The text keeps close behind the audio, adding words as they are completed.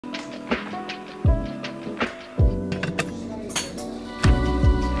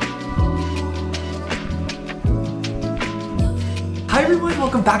Hi everyone,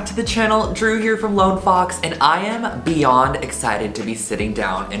 welcome back to the channel. Drew here from Lone Fox, and I am beyond excited to be sitting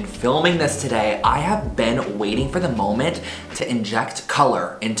down and filming this today. I have been waiting for the moment to inject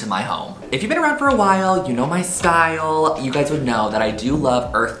color into my home. If you've been around for a while, you know my style. You guys would know that I do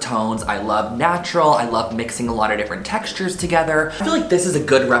love earth tones. I love natural. I love mixing a lot of different textures together. I feel like this is a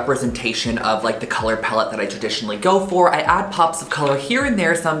good representation of like the color palette that I traditionally go for. I add pops of color here and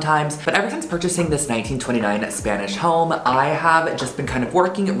there sometimes, but ever since purchasing this 1929 Spanish home, I have just been kind of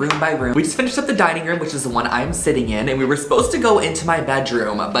working room by room. We just finished up the dining room, which is the one I'm sitting in, and we were supposed to go into my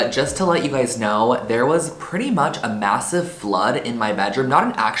bedroom, but just to let you guys know, there was pretty much a massive flood in my bedroom. Not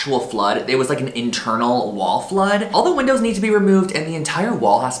an actual flood, it was like an internal wall flood. All the windows need to be removed and the entire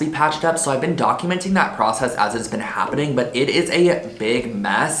wall has to be patched up, so I've been documenting that process as it's been happening, but it is a big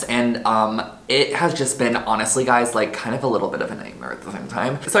mess, and it has just been, honestly guys, like kind of a little bit of a nightmare at the same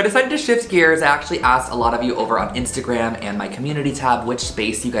time. So I decided to shift gears. I actually asked a lot of you over on Instagram and my community tab which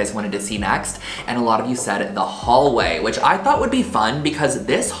space you guys wanted to see next, and a lot of you said the hallway, which I thought would be fun because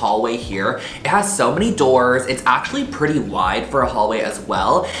this hallway here, it has so many doors. It's actually pretty wide for a hallway as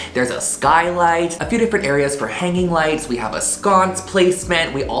well. There's a skylight, a few different areas for hanging lights. We have a sconce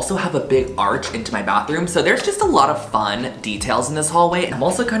placement. We also have a big arch into my bathroom. So there's just a lot of fun details in this hallway. I'm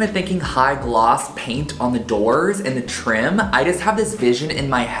also kind of thinking high gloss paint on the doors and the trim. I just have this vision in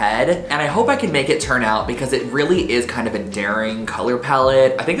my head, and I hope I can make it turn out because it really is kind of a daring color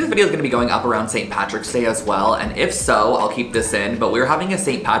palette. I think this video is gonna be going up around St. Patrick's Day as well, and if so, I'll keep this in, but we're having a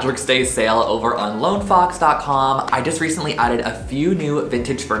St. Patrick's Day sale over on lonefox.com. I just recently added a few new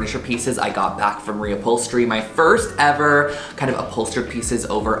vintage furniture pieces I got back from Reupholstery, my first ever kind of upholstered pieces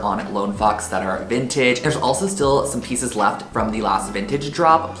over on Lone Fox that are vintage. There's also still some pieces left from the last vintage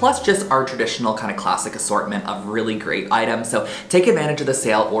drop, plus just our traditional kind of classic assortment of really great items. So take advantage of the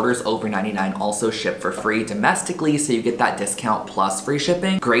sale. Orders over $99 also ship for free domestically, so you get that discount plus free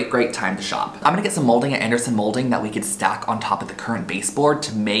shipping. Great time to shop. I'm gonna get some molding at Anderson Molding that we could stack on top of the current baseboard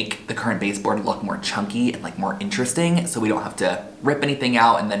to make the current baseboard look more chunky and like more interesting, so we don't have to rip anything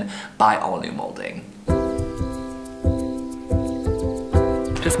out and then buy all new molding.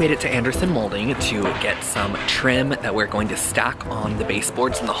 Just made it to Anderson Molding to get some trim that we're going to stack on the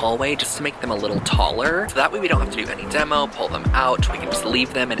baseboards in the hallway just to make them a little taller. So that way we don't have to do any demo, pull them out, we can just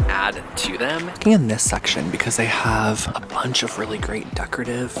leave them and add to them. Looking in this section because they have a bunch of really great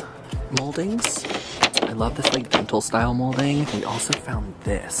decorative moldings. I love this like dental style molding. We also found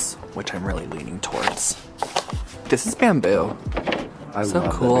this, which I'm really leaning towards. This is bamboo. I so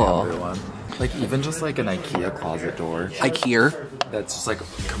love cool. the bamboo one. Like even just like an IKEA closet door. IKEA? That's just like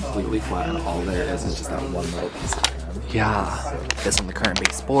completely flat and all there is just that one little piece of trim. Yeah, this on the current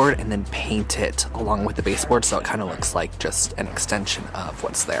baseboard and then paint it along with the baseboard so it kind of looks like just an extension of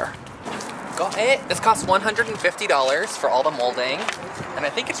what's there. Got it. This costs $150 for all the molding, and I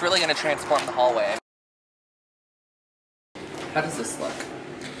think it's really gonna transform the hallway. How does this look?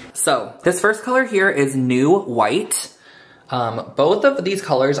 So, this first color here is New White. Both of these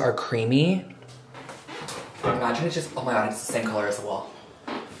colors are creamy. Imagine it's just, oh my god, it's the same color as the wall.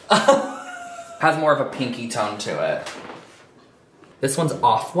 Has more of a pinky tone to it. This one's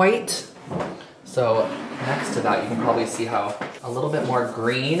off-white. So next to that, you can probably see how a little bit more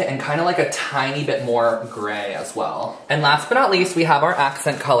green and kind of like a tiny bit more gray as well. And last but not least, we have our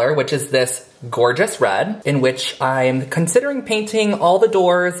accent color, which is this gorgeous red, in which I'm considering painting all the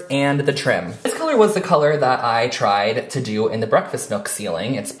doors and the trim. This color was the color that I tried to do in the breakfast nook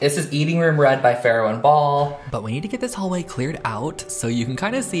ceiling. This is Eating Room Red by Farrow and Ball. But we need to get this hallway cleared out, so you can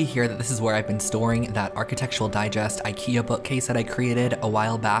kind of see here that this is where I've been storing that Architectural Digest IKEA bookcase that I created a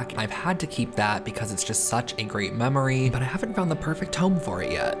while back. I've had to keep that because it's just such a great memory, but I haven't found the perfect home for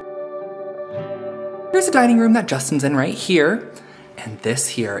it yet. Here's a dining room that Justin's in right here. And this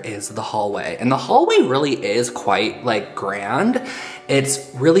here is the hallway. And the hallway really is quite like grand.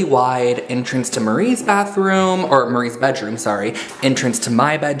 It's really wide, entrance to Marie's bathroom, or Marie's bedroom, sorry. Entrance to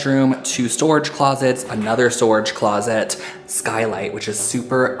my bedroom, 2 storage closets, another storage closet, skylight, which is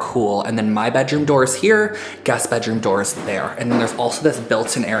super cool. And then my bedroom doors here, guest bedroom doors there. And then there's also this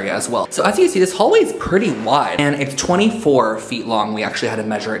built-in area as well. So as you can see, this hallway is pretty wide and it's 24 feet long. We actually had to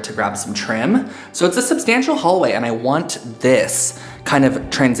measure it to grab some trim. So it's a substantial hallway, and I want this kind of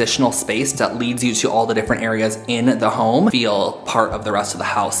transitional space that leads you to all the different areas in the home feel part of the rest of the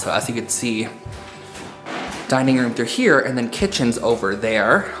house. So as you can see, dining room through here and then kitchens over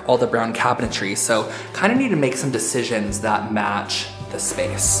there, all the brown cabinetry. So kind of need to make some decisions that match the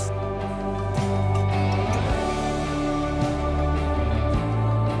space.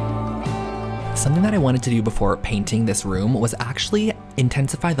 Something that I wanted to do before painting this room was actually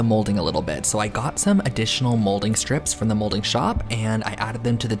intensify the molding a little bit. So I got some additional molding strips from the molding shop and I added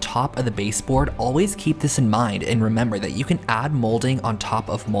them to the top of the baseboard. Always keep this in mind and remember that you can add molding on top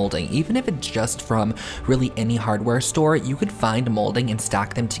of molding. Even if it's just from really any hardware store, you could find molding and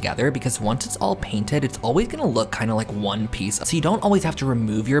stack them together because once it's all painted, it's always gonna look kind of like one piece. So you don't always have to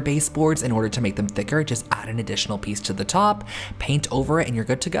remove your baseboards in order to make them thicker. Just add an additional piece to the top, paint over it, and you're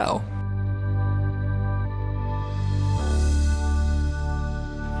good to go.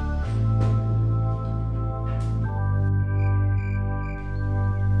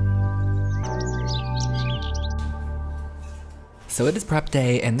 So it is prep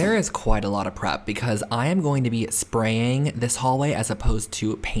day and there is quite a lot of prep because I am going to be spraying this hallway as opposed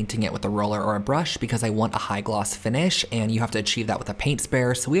to painting it with a roller or a brush because I want a high gloss finish and you have to achieve that with a paint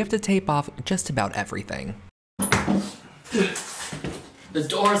sprayer, so we have to tape off just about everything. The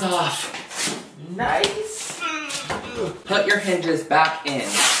door's off. Nice. Put your hinges back in.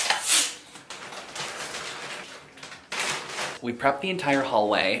 We prepped the entire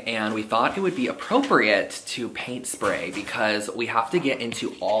hallway and we thought it would be appropriate to paint spray because we have to get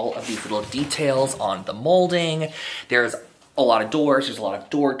into all of these little details on the molding. There's a lot of doors, there's a lot of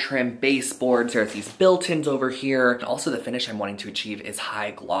door trim, baseboards, there's these built-ins over here. And also the finish I'm wanting to achieve is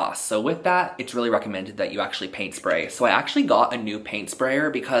high gloss. So with that, it's really recommended that you actually paint spray. So I actually got a new paint sprayer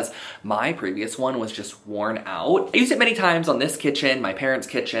because my previous one was just worn out. I used it many times on this kitchen, my parents'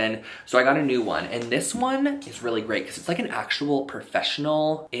 kitchen, so I got a new one. And this one is really great because it's like an actual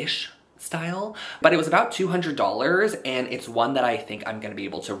professional-ish style, but it was about $200 and it's one that I think I'm gonna be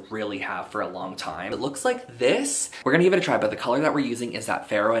able to really have for a long time. It looks like this. We're gonna give it a try, but the color that we're using is that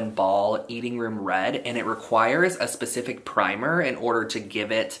Farrow and Ball Eating Room Red, and it requires a specific primer in order to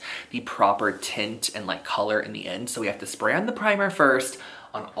give it the proper tint and like color in the end. So we have to spray on the primer first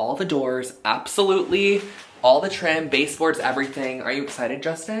on all the doors, absolutely, all the trim, baseboards, everything. Are you excited,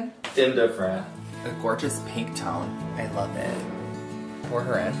 Justin? Indifferent. A gorgeous pink tone. I love it. Pour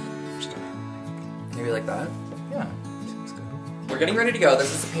her in. Maybe like that? Yeah, seems good. We're getting ready to go.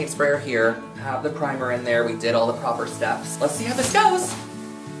 This is the paint sprayer here. Have the primer in there. We did all the proper steps. Let's see how this goes.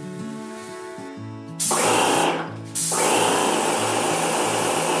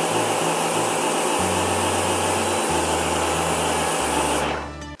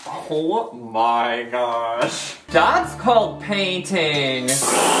 Oh my gosh. That's called painting.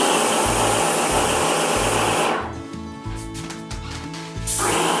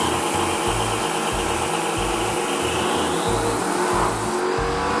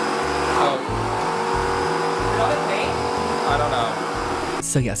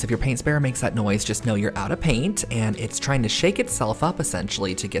 So yes, if your paint sprayer makes that noise, just know you're out of paint and it's trying to shake itself up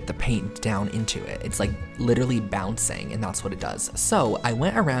essentially to get the paint down into it. It's like literally bouncing and that's what it does. So I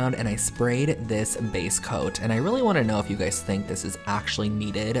went around and I sprayed this base coat and I really want to know if you guys think this is actually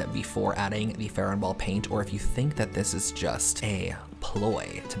needed before adding the Farrow and Ball paint or if you think that this is just a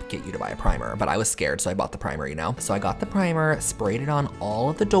ploy to get you to buy a primer, but I was scared, so I bought the primer, you know? So I got the primer, sprayed it on all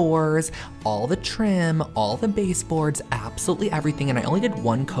of the doors, all the trim, all the baseboards, absolutely everything, and I only did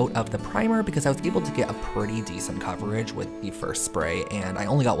one coat of the primer because I was able to get a pretty decent coverage with the first spray, and I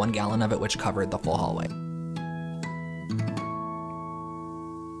only got 1 gallon of it, which covered the full hallway.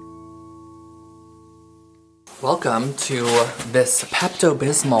 Welcome to this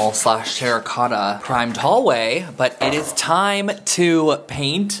Pepto-Bismol / terracotta primed hallway, but it is time to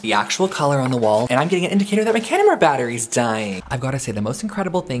paint the actual color on the wall, and I'm getting an indicator that my camera battery's dying. I've got to say, the most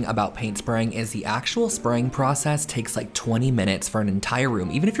incredible thing about paint spraying is the actual spraying process takes like 20 minutes for an entire room.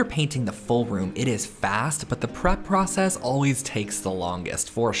 Even if you're painting the full room, it is fast, but the prep process always takes the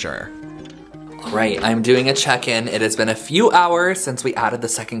longest, for sure. All right, I'm doing a check-in. It has been a few hours since we added the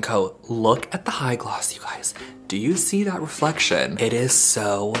second coat. Look at the high gloss, you guys. Do you see that reflection? It is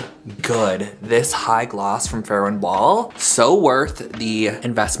so good. This high gloss from Farrow and Ball, so worth the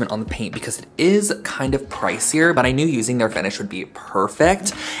investment on the paint because it is kind of pricier, but I knew using their finish would be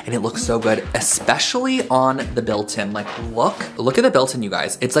perfect and it looks so good, especially on the built-in. Like look at the built-in, you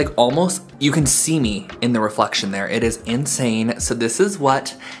guys. It's like almost, you can see me in the reflection there. It is insane. So this is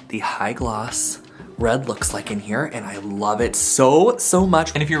what the high gloss red looks like in here, and I love it so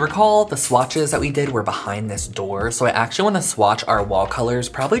much. And if you recall, the swatches that we did were behind this door, so I actually want to swatch our wall colors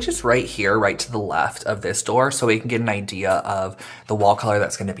probably just right here, right to the left of this door, so we can get an idea of the wall color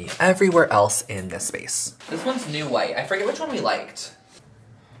that's going to be everywhere else in this space. This one's new white. I forget which one we liked.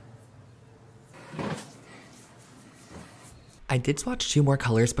 I did swatch 2 more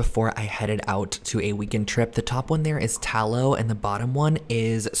colors before I headed out to a weekend trip. The top one there is tallow and the bottom one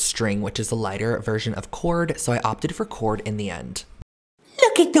is string, which is a lighter version of cord, so I opted for cord in the end.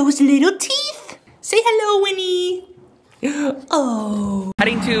 Look at those little teeth! Say hello, Winnie! Oh.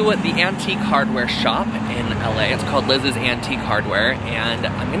 Heading to the antique hardware shop in LA. It's called Liz's Antique Hardware, and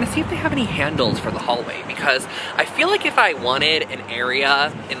I'm gonna see if they have any handles for the hallway, because I feel like if I wanted an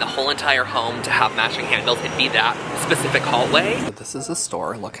area in the whole entire home to have matching handles, it'd be that specific hallway. So this is a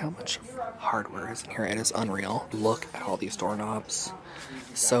store. Look how much hardware is in here. It is unreal. Look at all these doorknobs.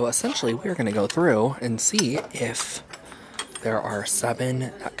 So essentially we're gonna go through and see if there are 7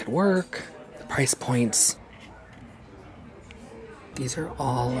 that could work, the price points. These are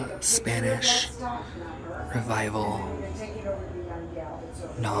all Spanish Revival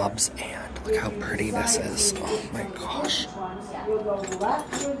knobs, and look how pretty this is. Oh my gosh.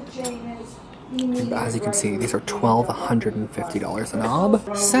 And as you can see, these are $1,250 a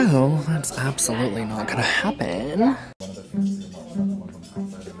knob. So that's absolutely not gonna happen.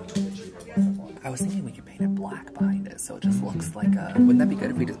 I was thinking we could paint it black behind it, so it just looks like a... Wouldn't that be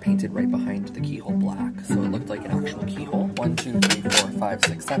good if we just painted right behind the keyhole black, so it looked like an actual keyhole? 1, 2, 3, 4, 5,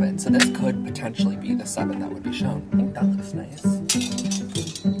 6, 7. So this could potentially be the 7 that would be shown. I think that looks nice.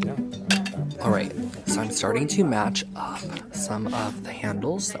 Alright, so I'm starting to match up some of the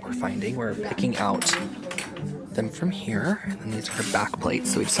handles that we're finding. We're picking out them from here, and then these are back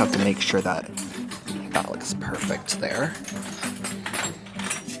plates, so we just have to make sure that that looks perfect there.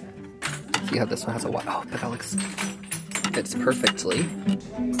 See how this one has a white, oh, but that looks, fits perfectly.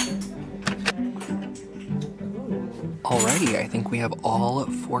 Alrighty, I think we have all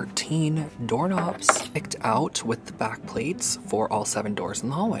 14 doorknobs picked out with the back plates for all 7 doors in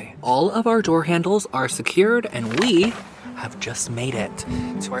the hallway. All of our door handles are secured, and we have just made it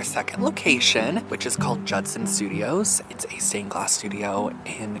to our second location, which is called Judson Studios. It's a stained glass studio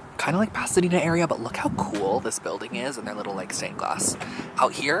in kind of like Pasadena area, but look how cool this building is and their little like stained glass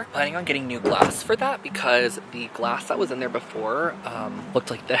out here. Planning on getting new glass for that because the glass that was in there before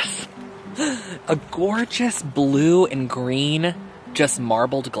looked like this. A gorgeous blue and green, just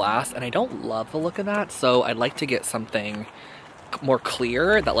marbled glass, and I don't love the look of that, so I'd like to get something more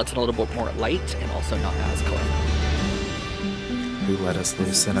clear that lets in a little bit more light and also not as colorful. Who let us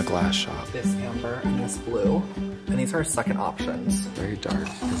loose in a glass shop? This amber and this blue. And these are our second options. Very dark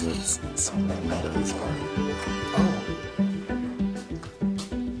because it's some of the windows are. Oh.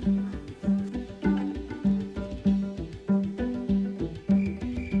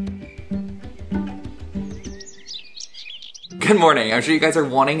 Good morning. I'm sure you guys are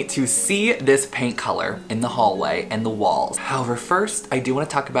wanting to see this paint color in the hallway and the walls. However, first, I do want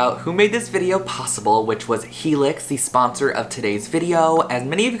to talk about who made this video possible, which was Helix, the sponsor of today's video. As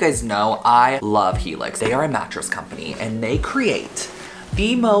many of you guys know, I love Helix. They are a mattress company, and they create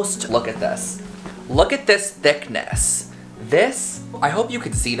the most, look at this. Look at this thickness. This, I hope you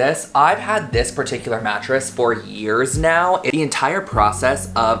could see this. I've had this particular mattress for years now. The entire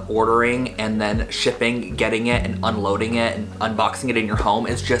process of ordering and then shipping, getting it and unloading it and unboxing it in your home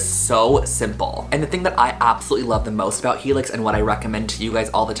is just so simple. And the thing that I absolutely love the most about Helix and what I recommend to you guys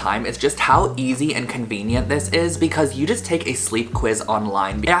all the time is just how easy and convenient this is, because you just take a sleep quiz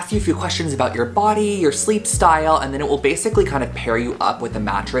online. It asks you a few questions about your body, your sleep style, and then it will basically kind of pair you up with a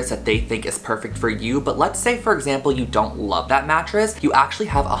mattress that they think is perfect for you. But let's say, for example, you don't love that mattress, you actually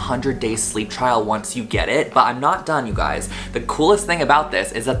have a 100-day sleep trial once you get it. But I'm not done, you guys. The coolest thing about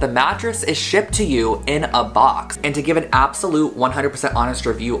this is that the mattress is shipped to you in a box. And to give an absolute 100% honest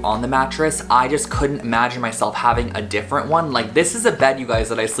review on the mattress, I just couldn't imagine myself having a different one. Like, this is a bed, you guys,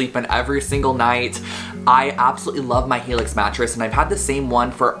 that I sleep in every single night. I absolutely love my Helix mattress, and I've had the same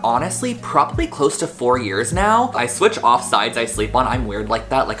one for honestly probably close to 4 years now. I switch off sides I sleep on. I'm weird like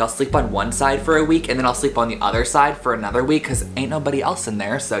that. Like, I'll sleep on one side for a week and then I'll sleep on the other side for another week because ain't nobody else in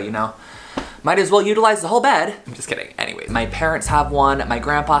there, so you know, might as well utilize the whole bed. I'm just kidding. Anyways, my parents have one, my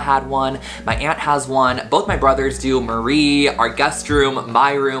grandpa had one, my aunt has one, both my brothers do, Marie, our guest room,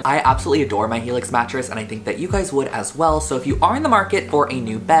 my room. I absolutely adore my Helix mattress, and I think that you guys would as well. So if you are in the market for a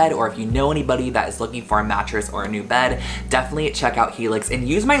new bed, or if you know anybody that is looking for a mattress or a new bed, definitely check out Helix and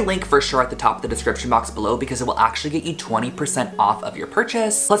use my link for sure at the top of the description box below, because it will actually get you 20% off of your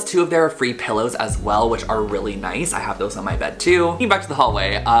purchase, plus 2 of their free pillows as well, which are really nice. I have those on my bed too. Getting back to the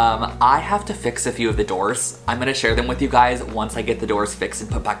hallway, I have to fix a few of the doors. I'm gonna share them with you guys once I get the doors fixed and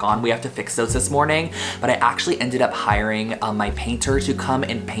put back on. We have to fix those this morning, but I actually ended up hiring my painter to come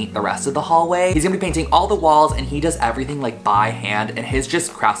and paint the rest of the hallway. He's gonna be painting all the walls, and he does everything like by hand, and his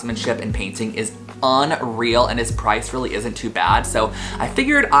just craftsmanship and painting is unreal, and his price really isn't too bad. So I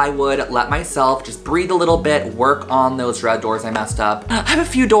figured I would let myself just breathe a little bit, work on those red doors I messed up. I have a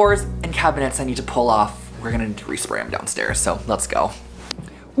few doors and cabinets I need to pull off. We're gonna need to respray them downstairs, so let's go.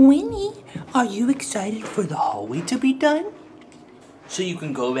 Winnie, are you excited for the hallway to be done? So you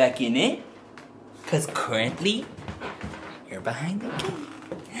can go back in it? Because currently, They're behind the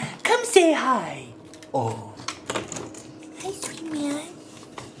gate. Come say hi. Oh. Hi, sweet man.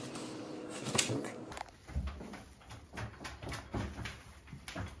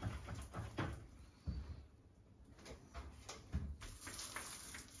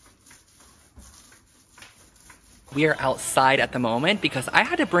 We are outside at the moment because I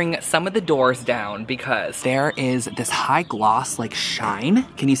had to bring some of the doors down because there is this high gloss like shine.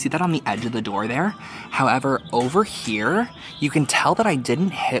 Can you see that on the edge of the door there? However, over here, you can tell that I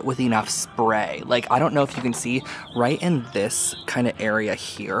didn't hit with enough spray. Like, I don't know if you can see right in this kind of area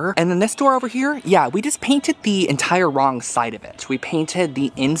here. And then this door over here, yeah, we just painted the entire wrong side of it. We painted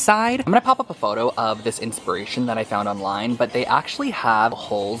the inside. I'm gonna pop up a photo of this inspiration that I found online, but they actually have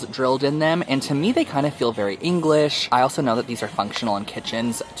holes drilled in them. And to me, they kind of feel very English. I also know that these are functional in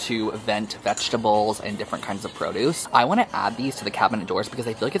kitchens to vent vegetables and different kinds of produce. I want to add these to the cabinet doors because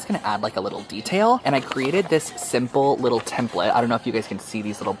I feel like it's going to add like a little detail. And I created this simple little template. I don't know if you guys can see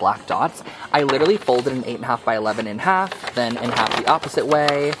these little black dots. I literally folded an 8.5 by 11 in half, then in half the opposite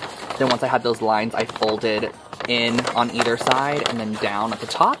way. Then once I had those lines, I folded in on either side and then down at the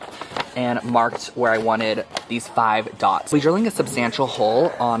top and marked where I wanted these 5 dots. We're drilling a substantial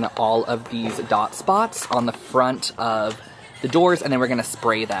hole on all of these dot spots on the front of the doors, and then we're gonna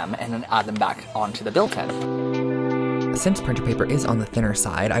spray them and then add them back onto the built-in. Since printer paper is on the thinner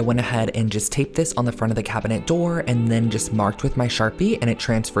side, I went ahead and just taped this on the front of the cabinet door and then just marked with my Sharpie, and it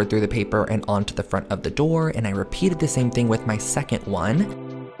transferred through the paper and onto the front of the door, and I repeated the same thing with my second one.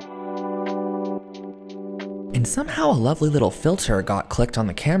 And somehow a lovely little filter got clicked on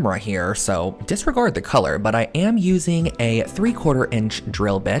the camera here, so disregard the color, but I am using a 3/4 inch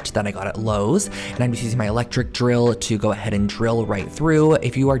drill bit that I got at Lowe's, and I'm just using my electric drill to go ahead and drill right through.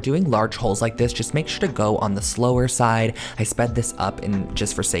 If you are doing large holes like this, just make sure to go on the slower side. I sped this up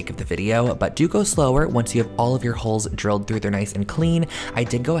just for sake of the video, but do go slower once you have all of your holes drilled through. They're nice and clean. I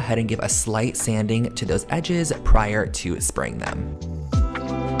did go ahead and give a slight sanding to those edges prior to spraying them.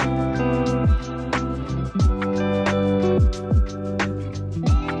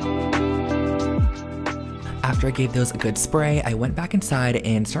 After I gave those a good spray, I went back inside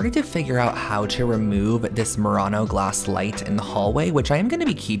and started to figure out how to remove this Murano glass light in the hallway, which I am going to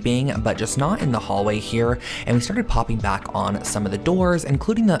be keeping, but just not in the hallway here. And we started popping back on some of the doors,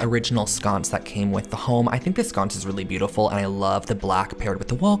 including the original sconce that came with the home. I think this sconce is really beautiful, and I love the black paired with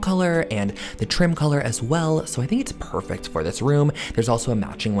the wall color and the trim color as well, so I think it's perfect for this room. There's also a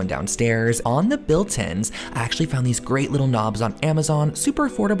matching one downstairs. On the built-ins, I actually found these great little knobs on Amazon, super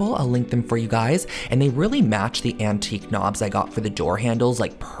affordable. I'll link them for you guys, and they really match the antique knobs I got for the door handles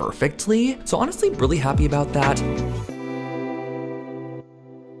like perfectly. So honestly, really happy about that.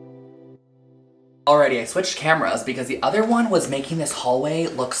 Alrighty, I switched cameras because the other one was making this hallway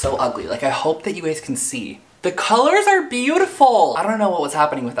look so ugly. Like, I hope that you guys can see. The colors are beautiful. I don't know what was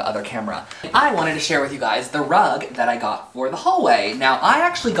happening with the other camera. I wanted to share with you guys the rug that I got for the hallway. Now, I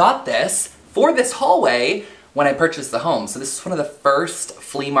actually got this for this hallway when I purchased the home. So this is one of the first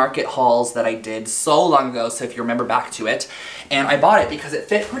flea market hauls that I did so long ago, so if you remember back to it. And I bought it because it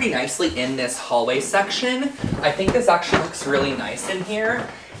fit pretty nicely in this hallway section. I think this actually looks really nice in here.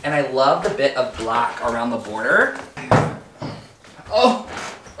 And I love the bit of black around the border. Oh,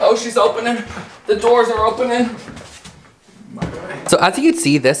 she's opening. The doors are opening. So as you can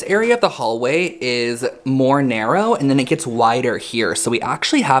see, this area of the hallway is more narrow and then it gets wider here. So we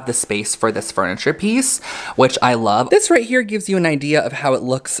actually have the space for this furniture piece, which I love. This right here gives you an idea of how it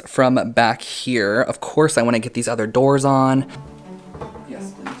looks from back here. Of course, I want to get these other doors on.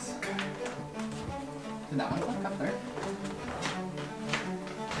 Yes, please. Did that one click up there?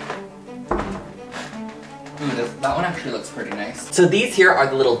 Ooh, that one actually looks pretty nice. So these here are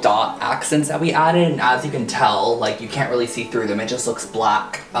the little dot accents that we added, and as you can tell, like, you can't really see through them. It just looks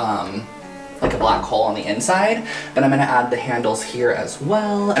black, like a black hole on the inside. But I'm gonna add the handles here as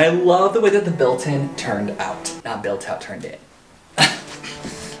well. And I love the way that the built-in turned out. Not built out, turned in.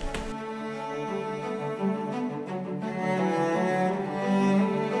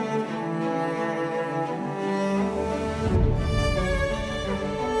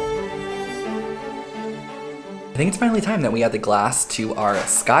 I think it's finally time that we add the glass to our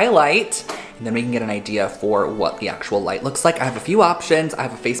skylight, and then we can get an idea for what the actual light looks like. I have a few options. I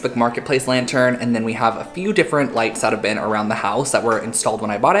have a Facebook Marketplace lantern, and then we have a few different lights that have been around the house that were installed when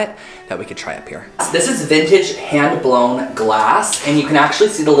I bought it that we could try up here. So this is vintage hand-blown glass, and you can actually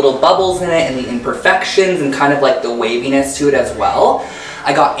see the little bubbles in it and the imperfections and kind of like the waviness to it as well.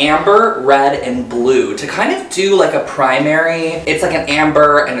 I got amber, red, and blue to kind of do like a primary. It's like an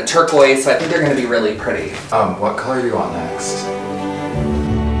amber and a turquoise, so I think they're gonna be really pretty. What color do you want next?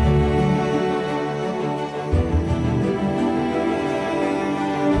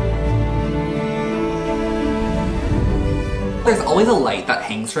 there's always a light that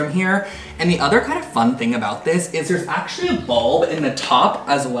hangs from here. And the other kind of fun thing about this is there's actually a bulb in the top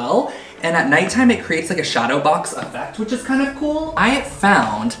as well. And at nighttime, it creates like a shadow box effect, which is kind of cool. I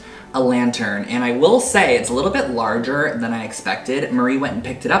found a lantern, and I will say it's a little bit larger than I expected. Marie went and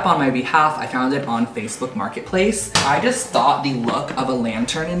picked it up on my behalf. I found it on Facebook Marketplace. I just thought the look of a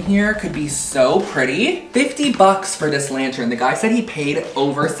lantern in here could be so pretty. 50 bucks for this lantern. The guy said he paid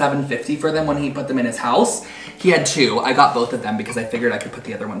over $7.50 for them when he put them in his house. He had two. I got both of them because I figured I could put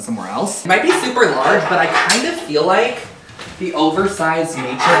the other one somewhere else. It might be super large, but I kind of feel like the oversized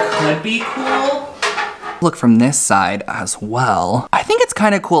nature could be cool. Look from this side as well. I think it's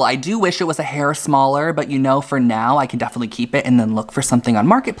kind of cool. I do wish it was a hair smaller, but you know, for now, I can definitely keep it and then look for something on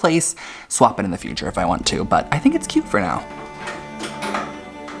Marketplace, swap it in the future if I want to, but I think it's cute for now.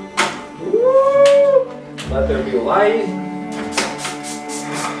 Woo! Let there be light.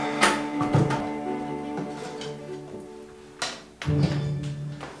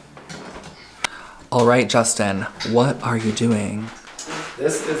 All right, Justin, what are you doing?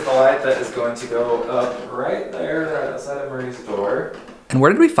 This is the light that is going to go up right there, right outside of Marie's door. And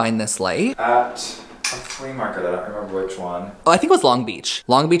where did we find this light? At a flea market, I don't remember which one. Oh, I think it was Long Beach.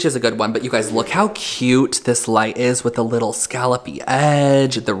 Long Beach is a good one, but you guys, look how cute this light is with the little scallopy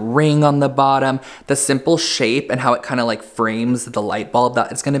edge, the ring on the bottom, the simple shape, and how it kind of like frames the light bulb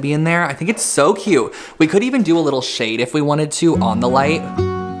that is gonna be in there. I think it's so cute. We could even do a little shade if we wanted to on the light.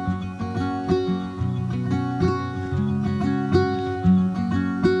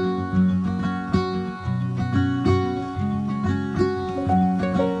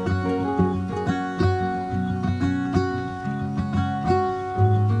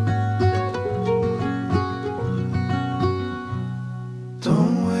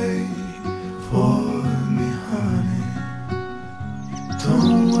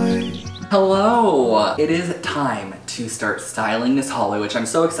 Hello! It is time to start styling this hallway, which I'm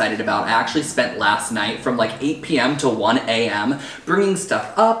so excited about. I actually spent last night from like 8 p.m. to 1 a.m. bringing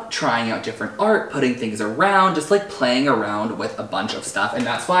stuff up, trying out different art, putting things around, just like playing around with a bunch of stuff. And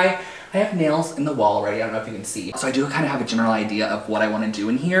that's why I have nails in the wall already. I don't know if you can see. So I do kind of have a general idea of what I want to do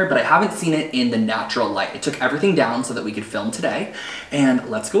in here, but I haven't seen it in the natural light. It took everything down so that we could film today. And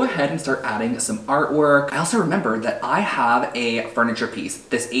let's go ahead and start adding some artwork. I also remembered that I have a furniture piece,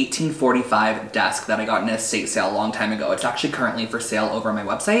 this 1845 desk that I got in an estate sale a long time ago. It's actually currently for sale over on my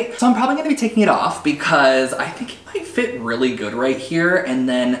website. So I'm probably gonna be taking it off because I think it might fit really good right here. And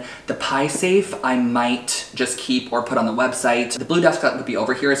then the pie safe, I might just keep or put on the website. The blue desk that would be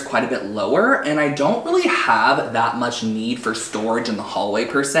over here is quite a bit lower, and I don't really have that much need for storage in the hallway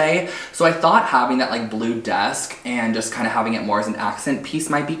per se. So I thought having that like blue desk and just kind of having it more as an accent piece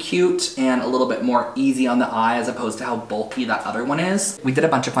might be cute and a little bit more easy on the eye as opposed to how bulky that other one is. We did a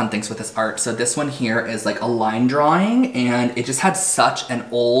bunch of fun things with this art. So this one here is like a line drawing, and it just had such an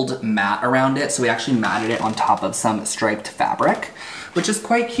old mat around it. So we actually matted it on top of some striped fabric, which is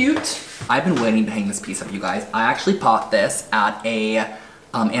quite cute. I've been waiting to hang this piece up, you guys. I actually bought this at a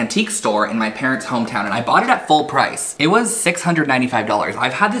antique store in my parents' hometown, and I bought it at full price. It was $695.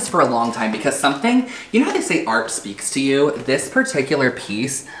 I've had this for a long time because something, you know how they say art speaks to you? This particular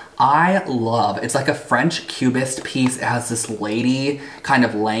piece, I love. It's like a French cubist piece. It has this lady kind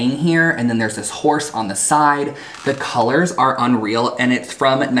of laying here, and then there's this horse on the side. The colors are unreal, and it's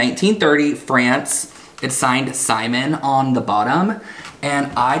from 1930 France. It's signed Simon on the bottom.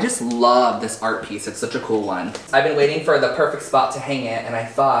 And I just love this art piece. It's such a cool one. I've been waiting for the perfect spot to hang it, and I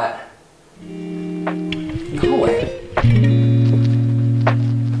thought, go away.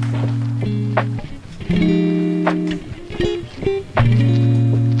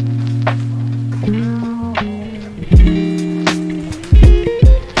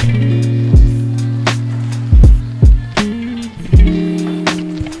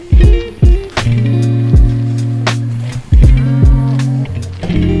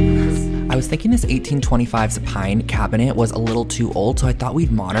 Thinking this 1825's pine cabinet was a little too old, so I thought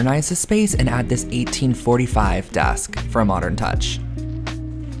we'd modernize the space and add this 1845 desk for a modern touch.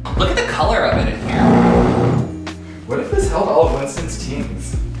 Look at the color of it in here. What if this held all of Winston's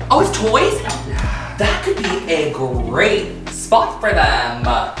teens? Oh, it's toys? That could be a great spot for them.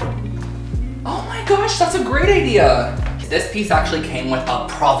 Oh my gosh, that's a great idea. This piece actually came with a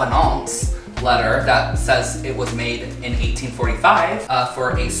provenance letter that says it was made in 1845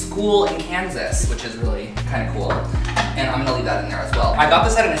 for a school in Kansas, which is really kind of cool. And I'm gonna leave that in there as well. I got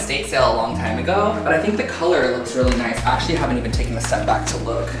this at an estate sale a long time ago, but I think the color looks really nice. I actually haven't even taken a step back to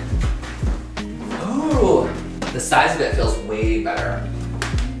look. Ooh, the size of it feels way better.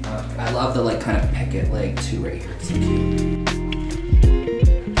 I love the like kind of picket leg too right here. It's so cute.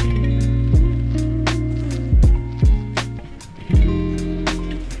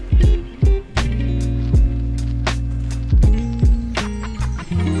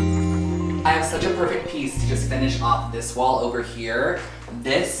 guys, such a perfect piece to just finish off this wall over here.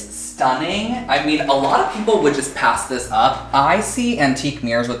 This stunning. I mean, a lot of people would just pass this up. I see antique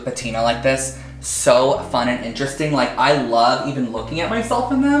mirrors with patina like this so fun and interesting. Like, I love even looking at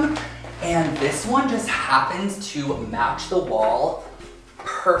myself in them. And this one just happens to match the wall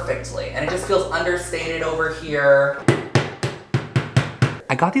perfectly. And it just feels understated over here.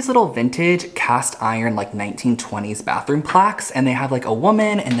 I got these little vintage cast iron like 1920s bathroom plaques, and they have like a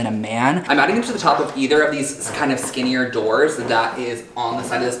woman and then a man. I'm adding them to the top of either of these kind of skinnier doors that is on the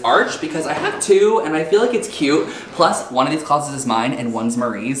side of this arch because I have two and I feel like it's cute. Plus one of these closets is mine and one's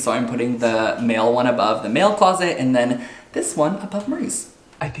Marie's, so I'm putting the male one above the male closet and then this one above Marie's.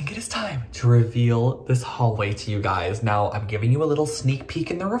 I think it is time to reveal this hallway to you guys. Now, I'm giving you a little sneak peek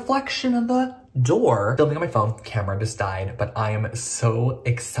in the reflection of the door. Filming on my phone, camera just died, but I am so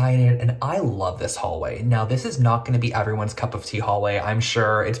excited and I love this hallway. Now, this is not gonna be everyone's cup of tea hallway, I'm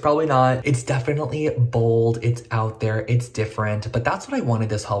sure. It's probably not. It's definitely bold, it's out there, it's different, but that's what I wanted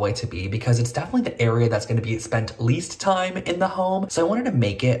this hallway to be because it's definitely the area that's gonna be spent least time in the home. So I wanted to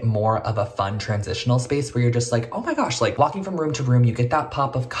make it more of a fun transitional space where you're just like, oh my gosh, like walking from room to room, you get that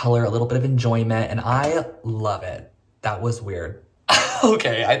pop of color, a little bit of enjoyment, and I love it. That was weird.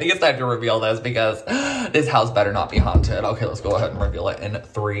 Okay, I think it's time to reveal this because this house better not be haunted. Okay, let's go ahead and reveal it in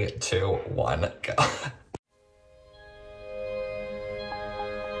 3, 2, 1, go.